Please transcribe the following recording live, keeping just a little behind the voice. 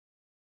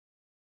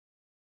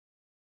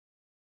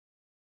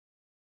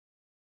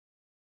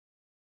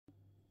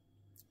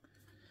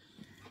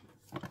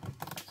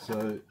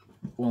So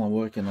while I'm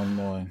working on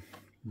my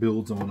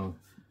builds I want to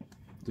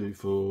do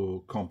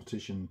for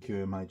competition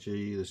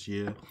QMHE this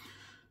year,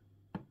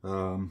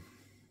 I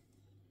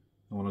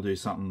want to do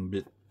something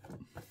a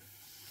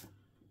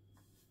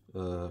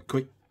bit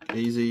quick,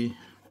 easy.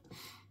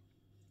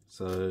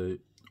 So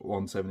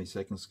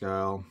 1/72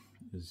 scale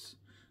is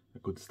a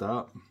good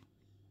start.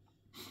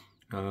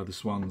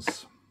 This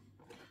one's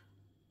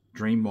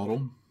dream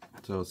model,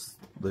 so it's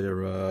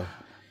their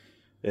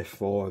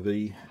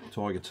F-5E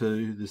Tiger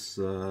 2. This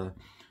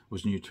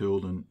was new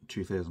tooled in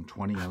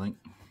 2020, I think.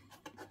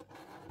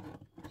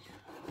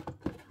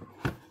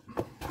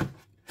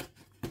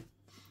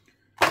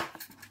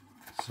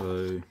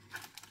 So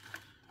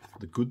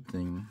the good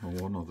thing, or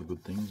one of the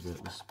good things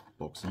about this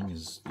boxing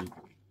is the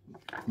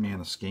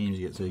amount of schemes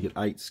you get. So you get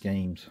 8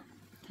 schemes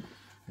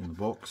in the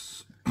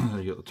box.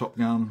 You got the Top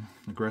Gun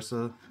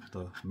Aggressor,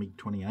 the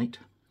MiG-28,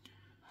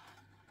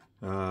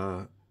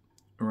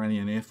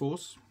 Iranian Air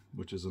Force,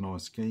 which is a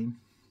nice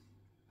scheme,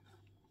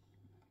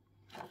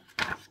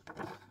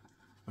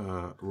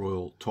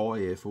 Royal Thai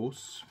Air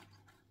Force,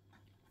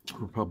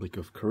 Republic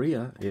of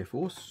Korea Air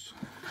Force,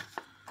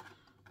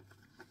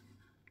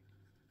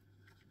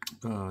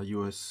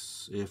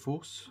 US Air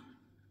Force,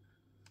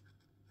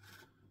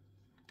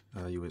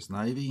 US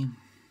Navy,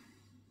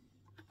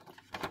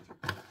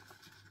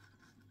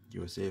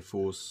 US Air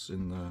Force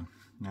in the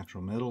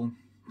natural metal,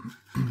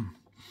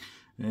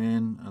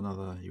 and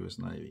another US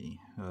Navy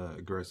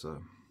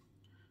Aggressor.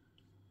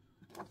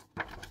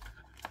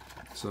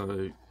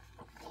 So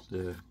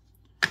there are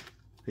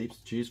heaps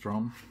to choose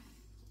from.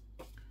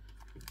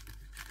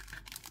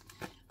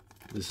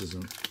 This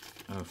isn't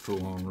a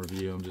full-on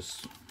review, I'm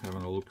just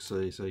having a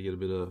look-see, so you get a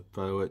bit of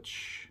faux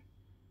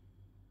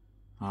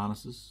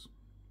harnesses,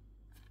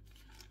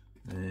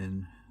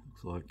 and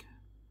looks like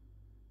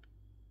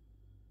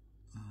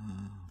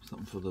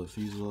something for the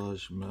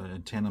fuselage,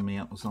 antenna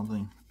mount or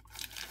something.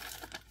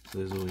 So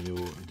there's all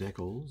your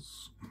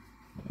decals.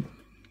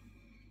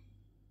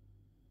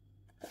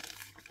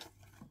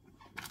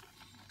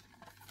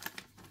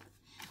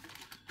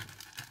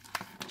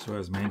 So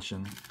as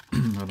mentioned,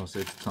 when I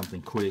said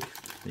something quick,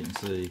 you can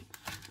see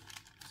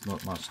there's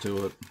not much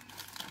to it.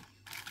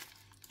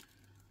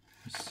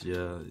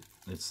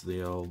 It's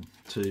the old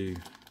the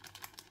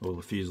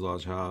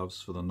fuselage halves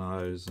for the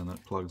nose, and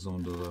it plugs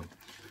onto the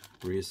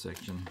rear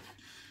section,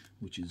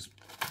 which is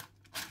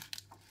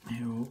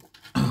how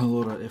a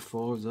lot of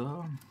F5s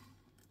are.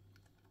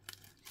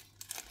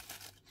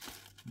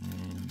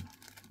 And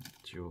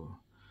it's your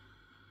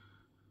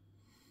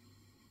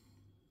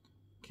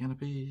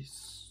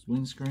canopies,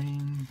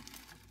 windscreen,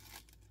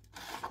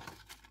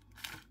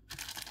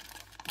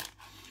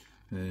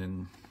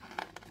 and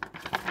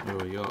there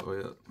we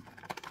go.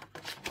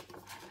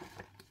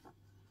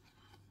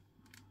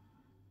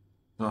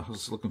 I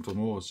was looking for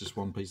more. It's just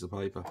one piece of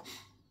paper.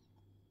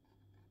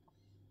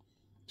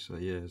 So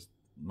yeah, there's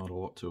not a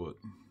lot to it.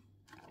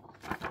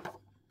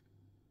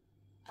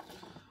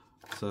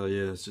 So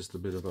yeah, it's just a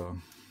bit of a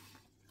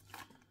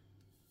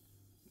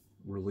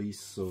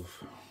release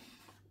of,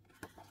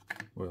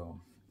 well,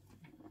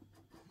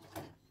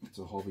 it's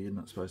a hobby, isn't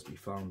it? It's supposed to be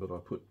fun, but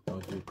I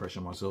do pressure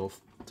myself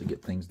to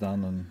get things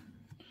done and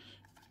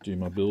do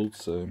my builds.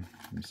 So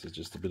this is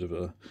just a bit of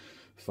a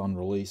fun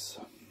release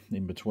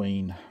in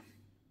between.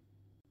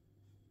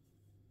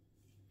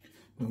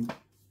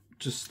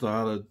 Just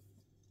started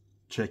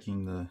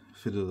checking the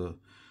fit of the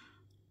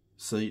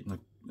seat and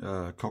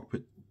the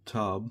cockpit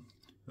tub.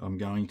 I'm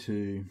going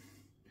to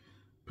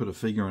put a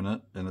figure in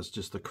it, and it's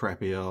just a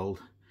crappy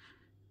old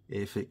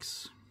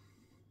Airfix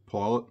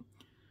pilot.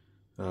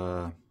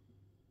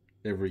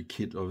 Every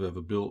kit I've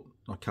ever built,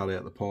 I cut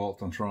out the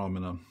pilots and throw them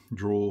in a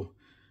drawer,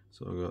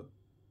 so I've got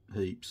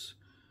heaps.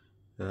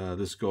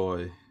 This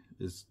guy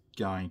is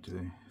going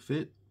to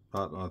fit,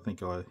 but I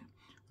think I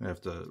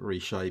have to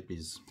reshape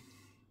his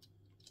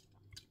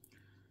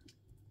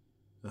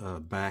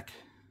back,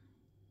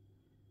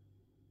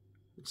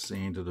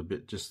 sand it a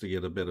bit just to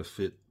get a better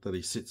fit, that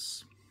he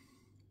sits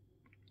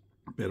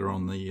better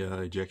on the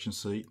ejection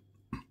seat.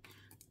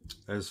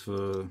 As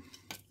for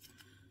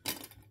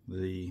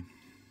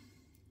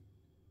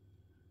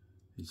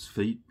his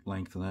feet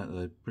length and that,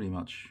 they're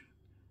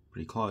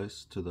pretty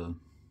close to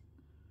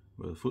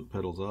where the foot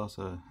pedals are,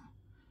 so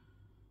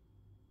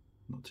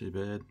not too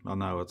bad. I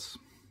know it's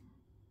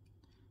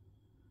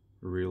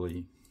a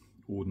really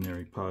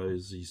ordinary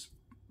pose. His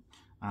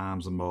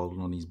arms are molded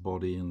on his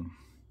body,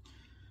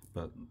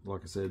 but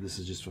like I said, this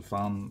is just for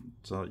fun.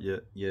 So yeah,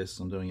 yes,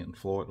 I'm doing it in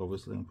flight.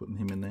 Obviously, I'm putting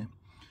him in there.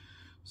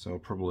 So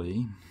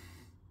probably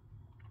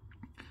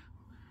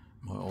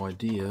my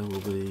idea will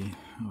be,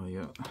 oh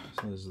yeah,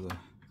 so there's the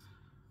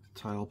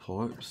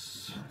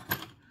tailpipes,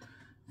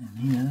 and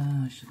here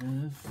I should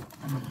have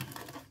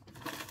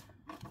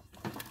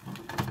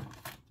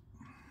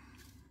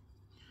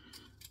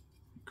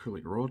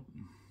acrylic rod.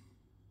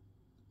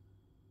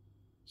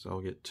 So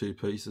I'll get 2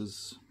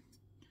 pieces,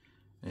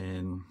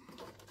 and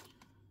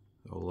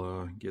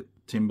I'll get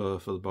timber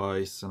for the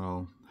base, and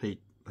I'll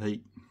heat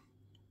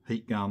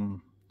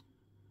gun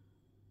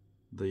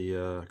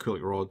the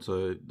acrylic rod.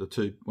 So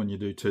when you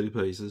do two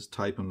pieces,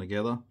 tape them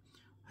together,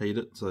 heat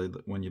it so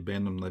that when you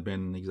bend them, they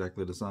bend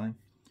exactly the same.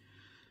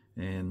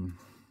 And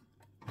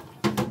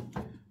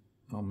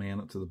I'll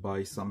mount it to the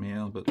base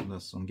somehow, but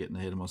I'm getting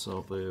ahead of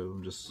myself there.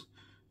 I'm just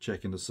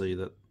checking to see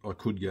that I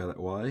could go that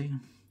way,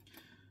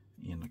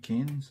 and I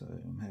can, so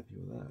I'm happy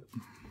with that.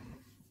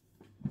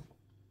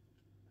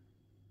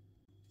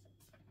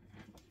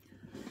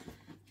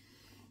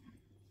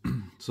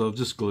 So I've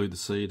just glued the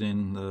seat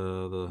in,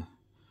 the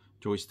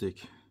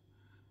joystick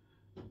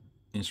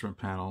instrument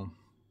panel,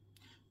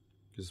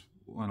 because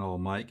when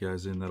old mate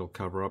goes in, that'll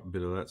cover up a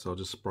bit of that, so I'll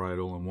just spray it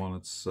all in one.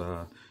 It's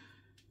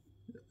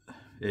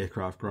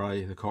aircraft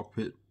grey, the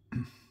cockpit. I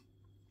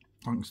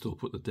can still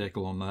put the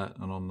decal on that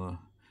and on the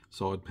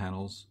side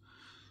panels.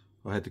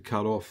 I had to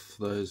cut off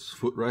those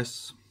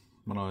footrests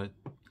when I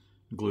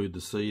glued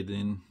the seat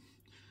in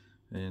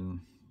and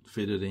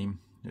fitted him.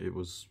 It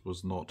was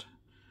not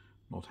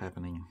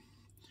happening.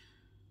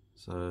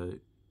 So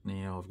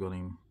now I've got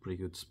him pretty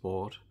good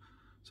spot.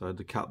 So I had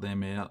to cut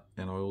them out,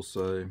 and I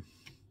also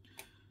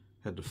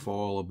had to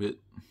file a bit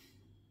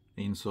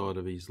inside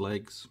of his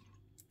legs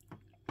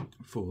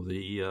for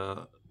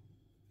the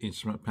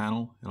instrument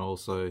panel, and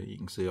also you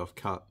can see I've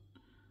cut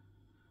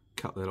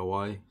that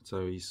away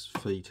so his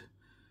feet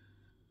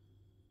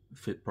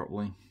fit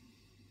properly.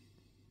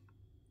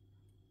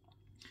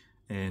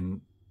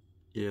 And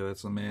yeah,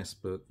 that's a mess,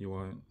 but you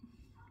won't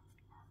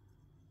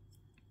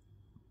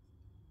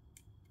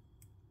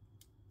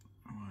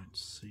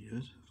see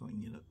it if I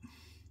can get it.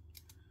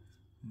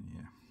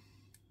 Yeah,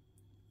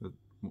 the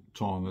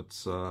time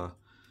it's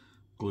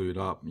glued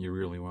up, you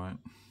really won't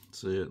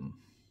see it.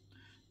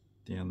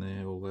 Down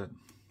there, all that.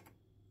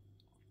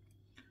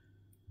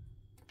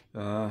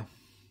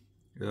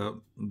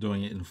 I'm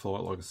doing it in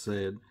flight, like I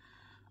said,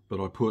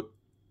 but I put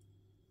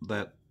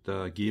that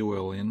gear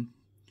well in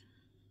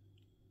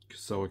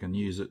so I can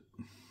use it.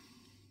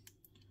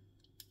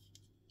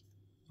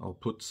 I'll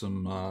put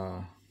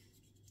some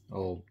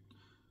old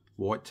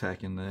white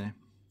tack in there,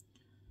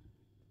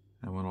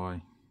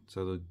 and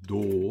so the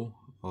door,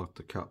 I have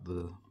to cut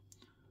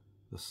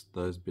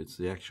those bits,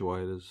 the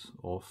actuators,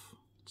 off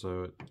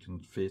so it can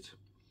fit.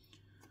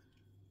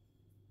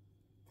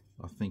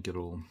 I think it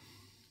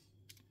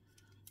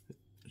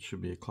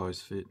should be a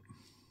close fit.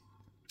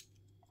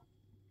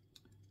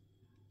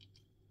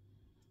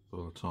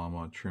 By the time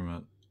I trim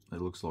it,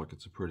 it looks like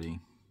it's a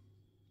pretty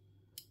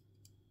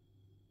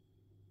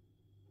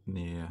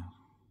near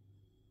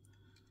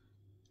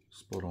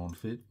spot on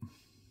fit,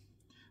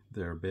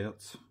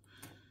 thereabouts.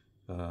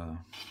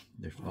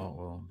 If not,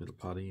 well, a bit of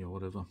putty or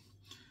whatever.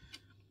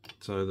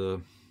 So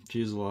the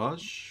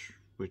fuselage,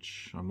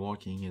 which I'm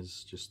liking,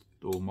 is just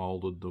all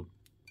moulded.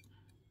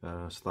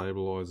 The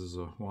stabilizers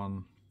are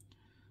one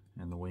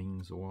and the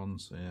wings are one,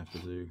 so you have to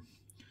do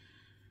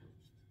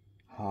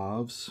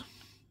halves.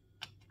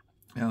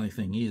 The only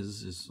thing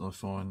is I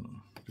find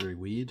very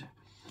weird,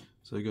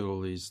 so you've got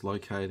all these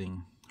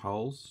locating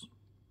holes,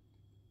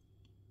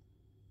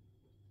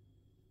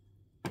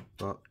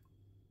 but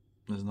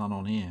there's none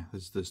on here.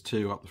 There's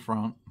two up the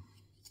front,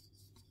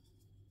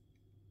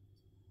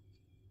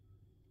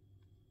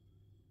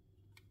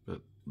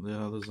 but the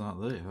others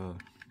aren't there.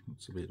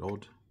 It's a bit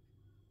odd.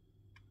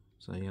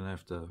 So you're gonna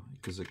have to,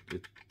 because it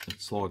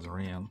slides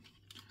around,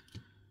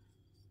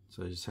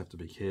 so you just have to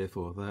be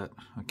careful of that.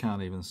 I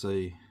can't even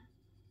see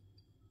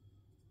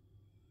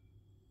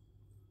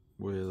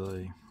where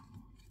they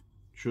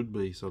should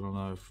be, so I don't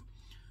know if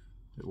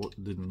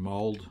it didn't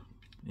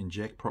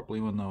inject properly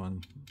when they were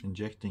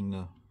injecting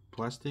the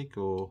plastic,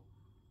 or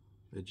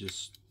they're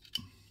just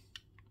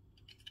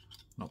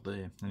not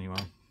there. Anyway,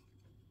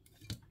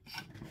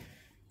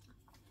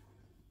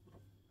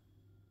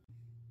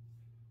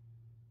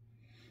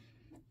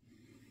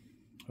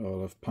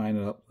 I've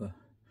painted up the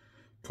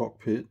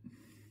cockpit.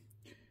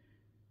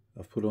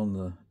 I've put on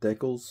the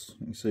decals.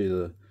 You can see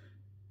the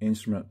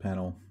instrument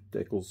panel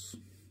decals,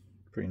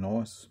 pretty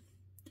nice.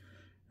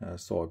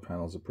 Side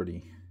panels are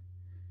pretty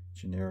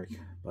generic,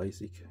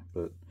 basic,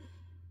 but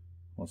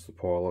once the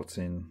pilot's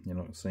in, you're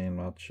not seeing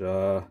much.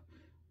 I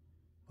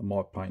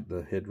might paint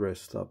the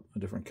headrest up a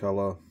different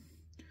colour.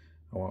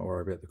 I won't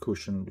worry about the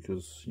cushion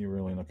because you're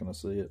really not going to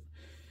see it.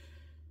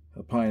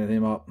 I painted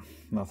him up,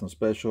 nothing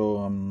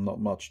special. I'm not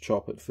much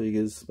chop at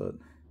figures, but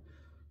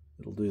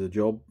it'll do the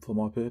job for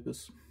my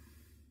purpose.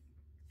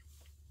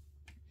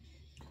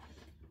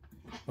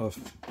 I've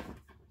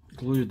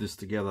glued this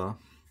together.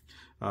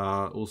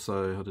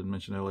 Also, I didn't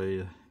mention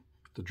earlier,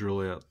 to drill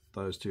out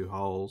those two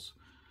holes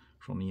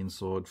from the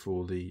inside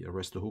for the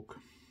arrestor hook.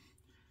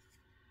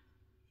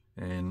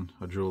 And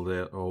I drilled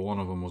out, one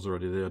of them was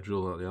already there. I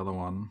drilled out the other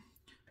one,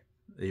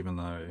 even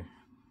though,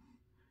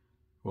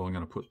 well, I'm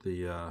going to put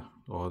the,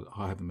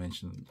 I haven't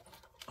mentioned,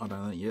 I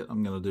don't think yet,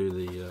 I'm going to do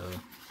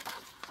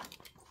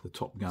the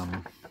Top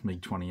Gun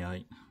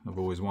MiG-28. I've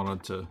always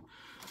wanted to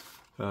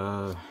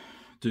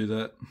do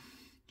that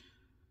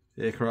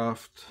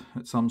aircraft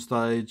at some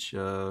stage.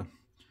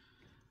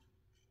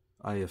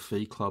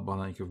 F-5E Club,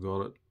 I think I've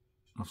got it.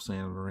 I've seen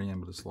it around,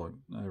 but it's like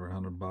over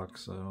 $100,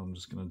 so I'm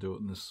just going to do it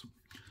in this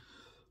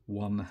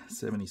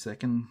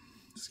 1/72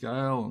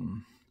 scale,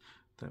 and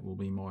that will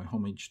be my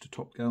homage to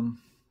Top Gun.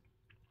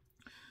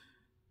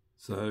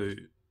 So,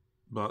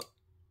 but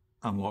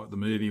unlike the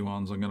movie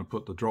ones, I'm going to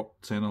put the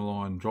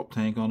centerline drop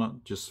tank on it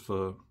just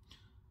for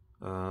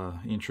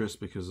interest,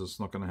 because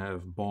it's not going to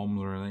have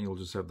bombs or anything. It'll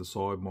just have the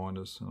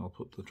sidewinders, and I'll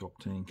put the drop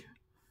tank.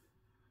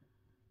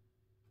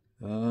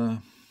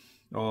 The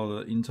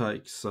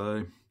intakes,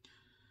 so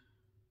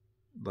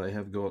they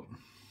have got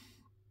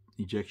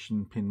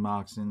ejection pin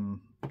marks in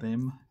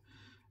them,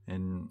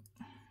 and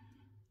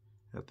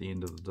at the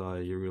end of the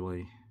day you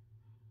really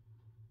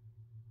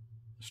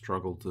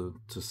struggle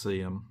to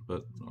see them,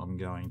 but I'm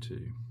going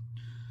to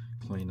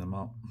clean them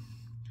up.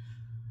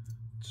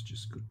 It's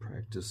just good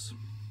practice.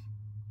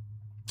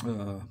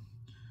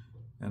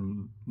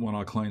 And when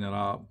I clean it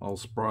up, I'll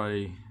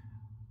spray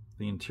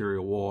the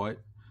interior white,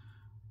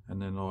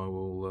 and then I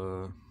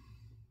will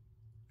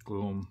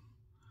glue them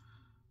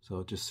so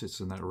it just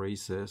sits in that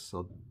recess.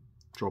 I'll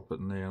drop it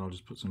in there and I'll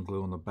just put some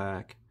glue on the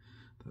back,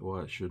 that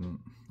way it shouldn't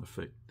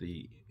affect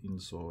the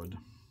inside.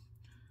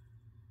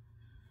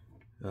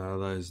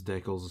 Those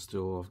decals are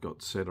still, I've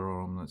got setter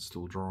on them, that's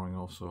still drying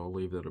off, so I'll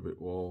leave that a bit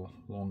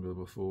longer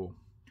before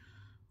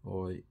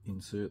I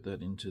insert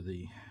that into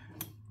the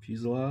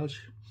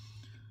fuselage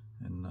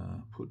and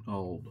put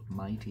old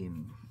mate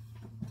in.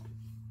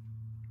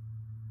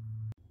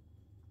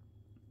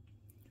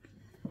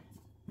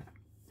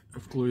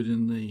 I've glued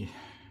in the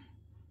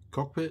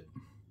cockpit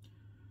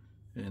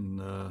and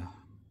the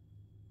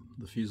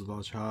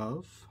fuselage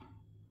half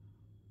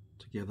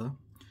together.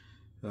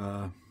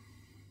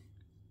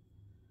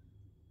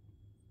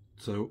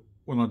 So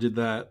when I did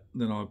that,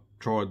 then I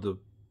tried the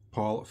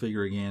pilot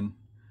figure again,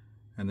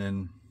 and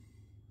then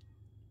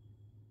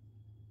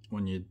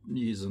when you're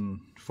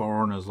using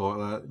foreigners like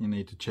that, you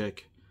need to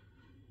check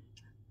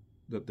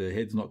that their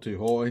head's not too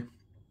high,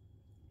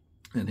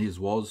 and his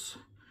was.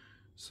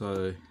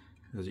 So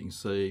as you can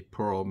see,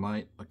 poor old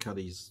mate, I cut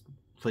his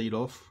feet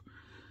off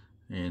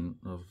and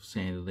I've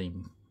sanded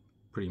him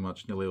pretty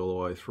much nearly all the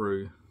way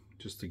through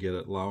just to get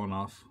it low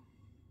enough.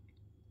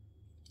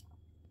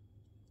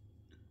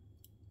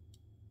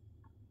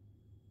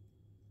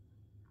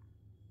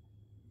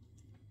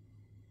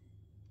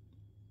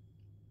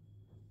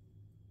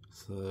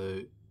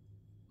 So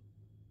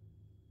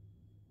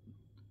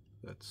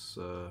that's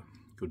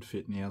good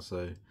fit now.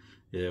 So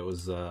yeah, it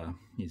was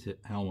his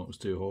helmet was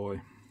too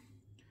high.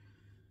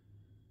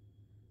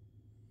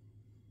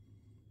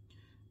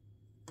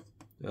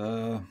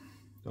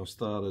 I've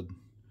started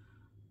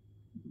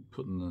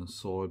putting the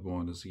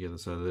sidewinders together,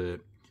 so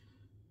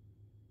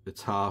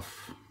it's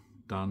half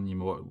done. You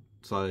might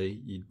say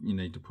you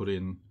need to put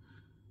in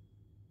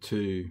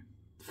 2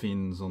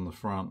 fins on the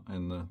front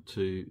and the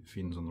 2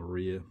 fins on the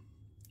rear.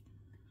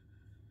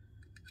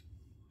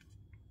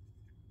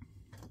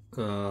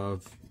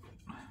 I've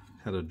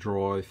had a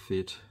dry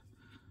fit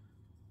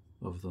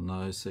of the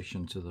nose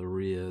section to the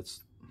rear.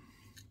 It's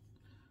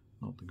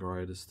not the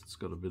greatest, it's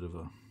got a bit of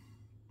a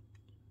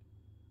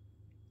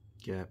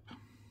gap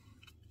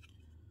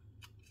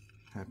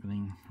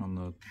happening on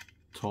the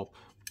top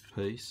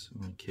piece.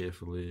 And be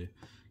careful here,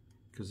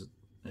 because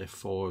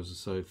F-5s are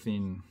so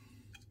thin,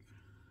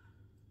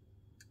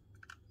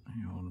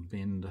 you don't want to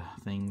bend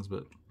things,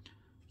 but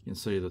you can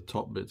see the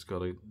top bit's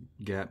got a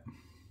gap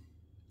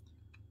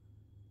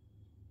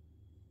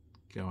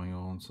going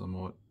on, so I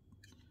might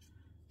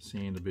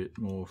sand a bit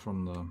more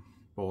from the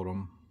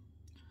bottom.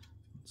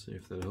 Let's see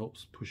if that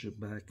helps push it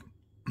back.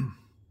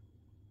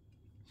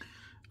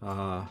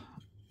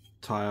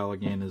 Tail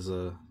again is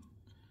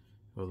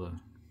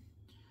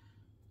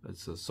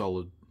it's a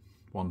solid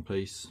one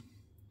piece.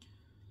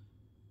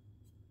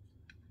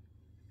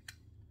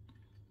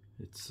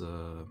 It's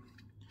I'm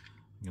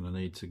gonna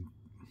need to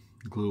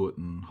glue it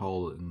and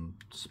hold it in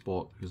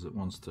spot, because it doesn't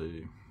want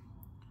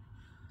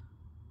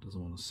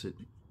to sit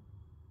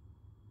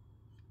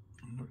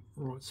in the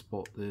right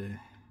spot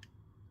there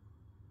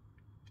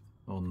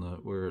on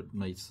where it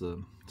meets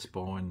the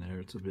spine there.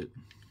 It's a bit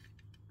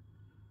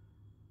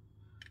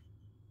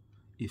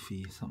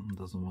iffy, something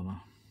doesn't want to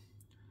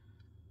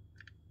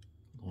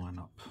line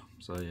up.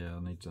 So yeah, I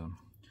need to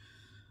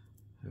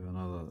have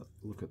another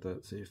look at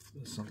that, see if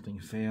there's something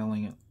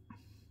fouling it.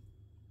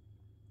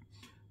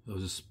 I'll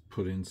just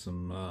put in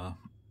some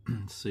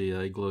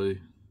CA glue.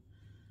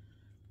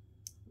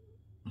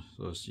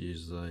 So I just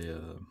use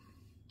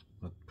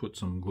I put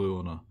some glue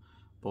on a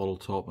bottle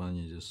top, and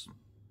you just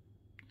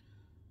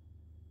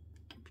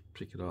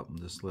pick it up and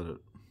just let it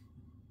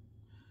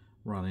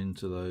run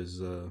into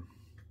those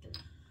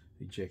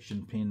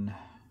ejection pin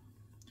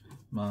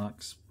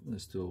marks. They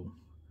still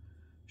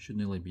should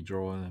nearly be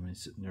dry. I mean,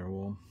 sitting there a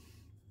while.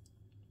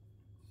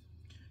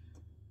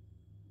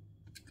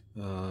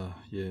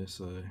 Yeah,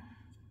 so,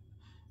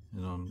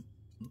 and I'm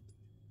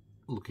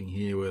looking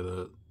here where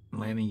the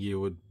landing gear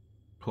would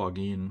plug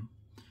in,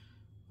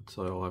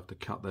 so I'll have to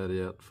cut that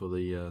out for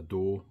the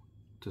door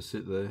to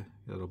sit there.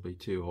 That'll be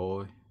too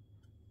high,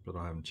 but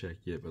I haven't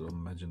checked yet, but I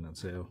imagine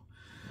that's how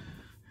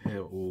how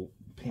it will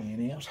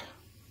pan out.